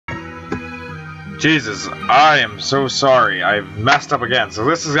Jesus, I am so sorry. I've messed up again. So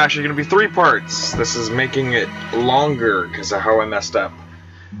this is actually going to be 3 parts. This is making it longer because of how I messed up.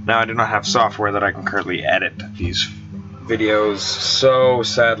 Now I do not have software that I can currently edit these videos, so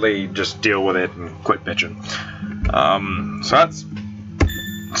sadly just deal with it and quit bitching. So that's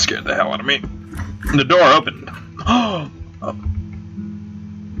scared the hell out of me. The door opened.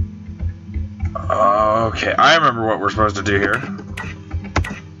 Okay, I remember what we're supposed to do here.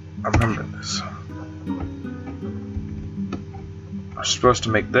 I remember this. We're supposed to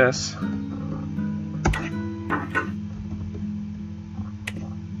make this.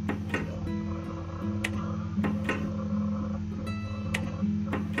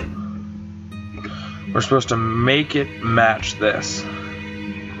 We're supposed to make it match this.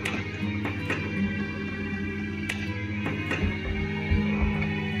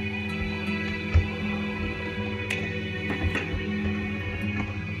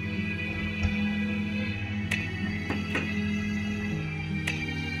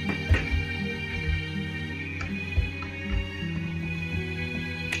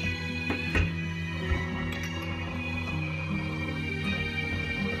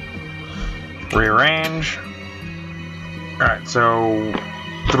 Rearrange. Alright, so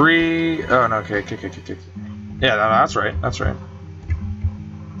 3. Oh, no, okay. Yeah, no, that's right. That's right.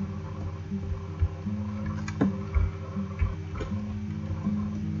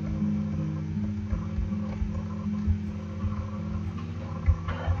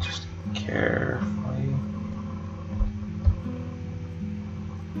 Just carefully.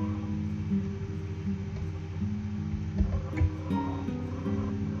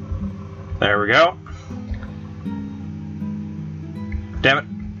 There we go. Damn it.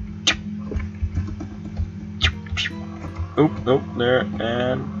 Oop, there,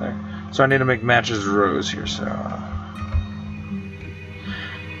 and there. So I need to make matches rows here, so.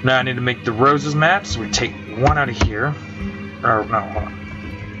 Now I need to make the roses match, so we take one out of here. Or, no, hold on.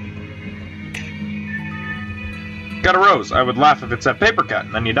 Got a rose. I would laugh if it's a paper cut,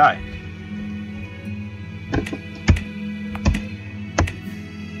 and then you die.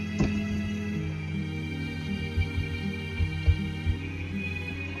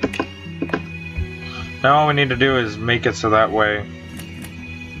 Now all we need to do is make it so that way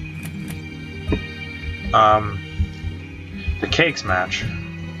the cakes match.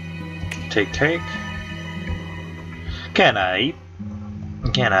 Take cake. Can I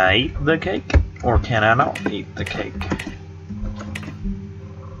eat the cake? Or can I not eat the cake?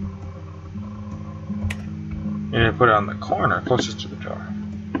 You need to put it on the corner closest to the jar.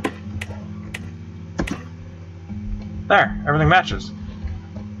 There, everything matches.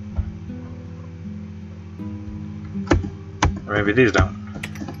 Or maybe these don't.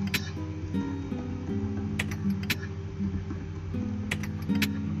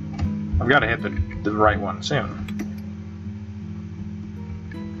 I've got to hit the right one soon.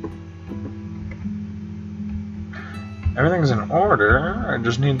 Everything's in order. I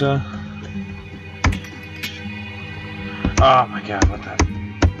just need to... Oh my god, what the...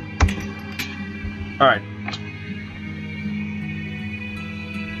 Alright.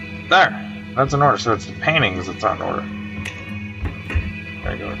 There! That's in order, so it's the paintings that's on order.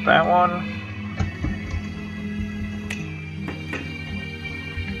 Gotta go with that one.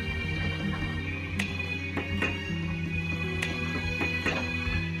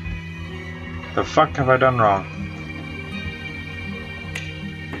 The fuck have I done wrong?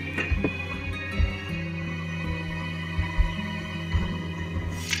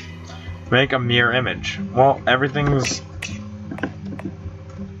 Make a mirror image. Well, everything's...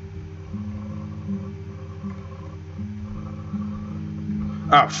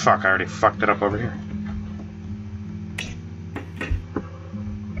 Oh fuck, I already fucked it up over here.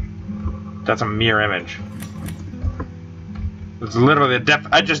 That's a mirror image. It's literally the depth.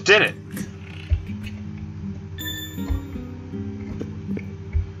 I just did it!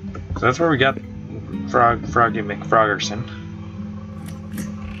 So that's where we got Froggy McFroggerson.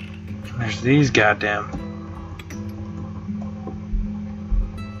 There's these goddamn...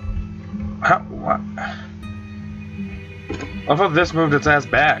 How... What? I thought this moved its ass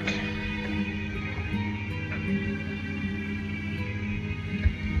back.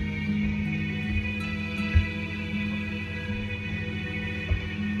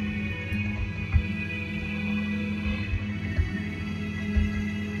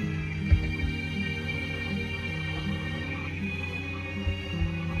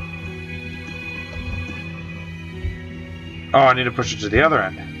 Oh, I need to push it to the other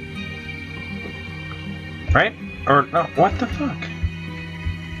end. Right? Or, no, what the fuck?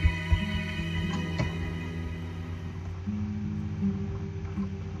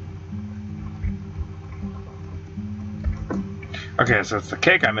 Okay, so it's the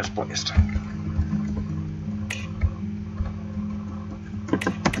cake I misplaced.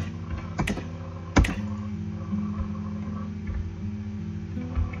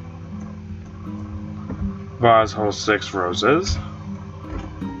 Vase holds 6 roses.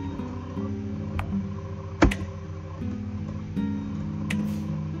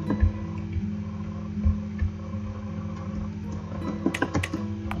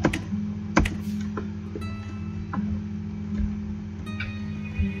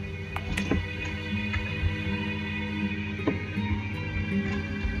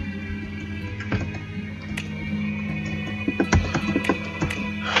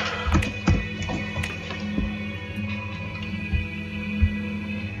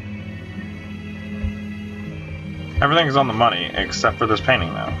 Everything's on the money, except for this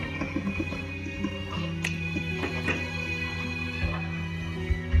painting now.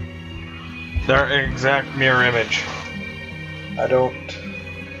 They're an exact mirror image. I don't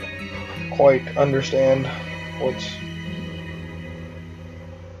quite understand what's...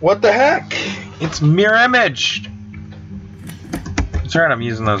 What the heck? It's mirror imaged! That's right, I'm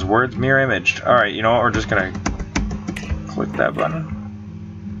using those words, mirror imaged. Alright, you know what, we're just gonna click that button.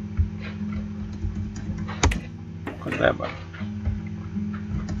 Click that button.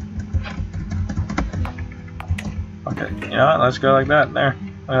 Okay, you know what? Let's go like that. There.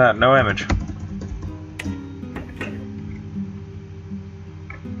 Look at that. No image.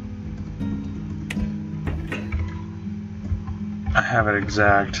 I have it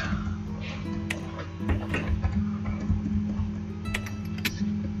exact.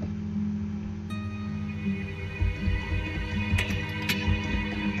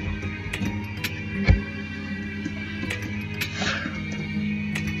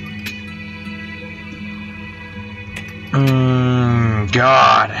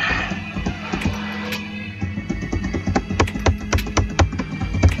 God.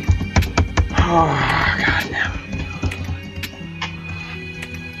 Oh, goddamn.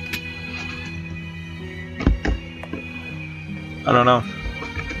 I don't know.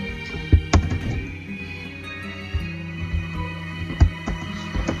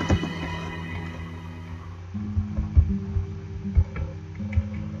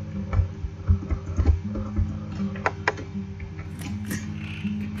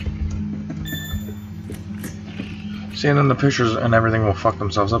 Seeing in the pictures and everything will fuck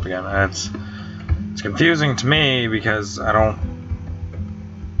themselves up again. It's confusing to me because I don't.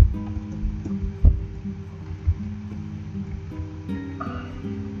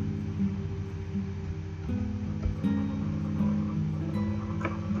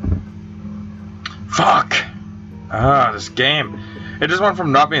 Fuck! Ah, this game. It just went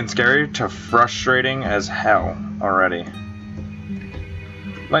from not being scary to frustrating as hell already.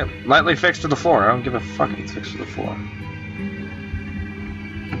 Lightly fixed to the floor. I don't give a fuck if it's fixed to the floor.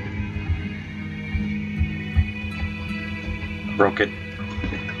 Broke it.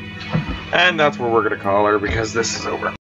 And that's where we're gonna call her because this is over.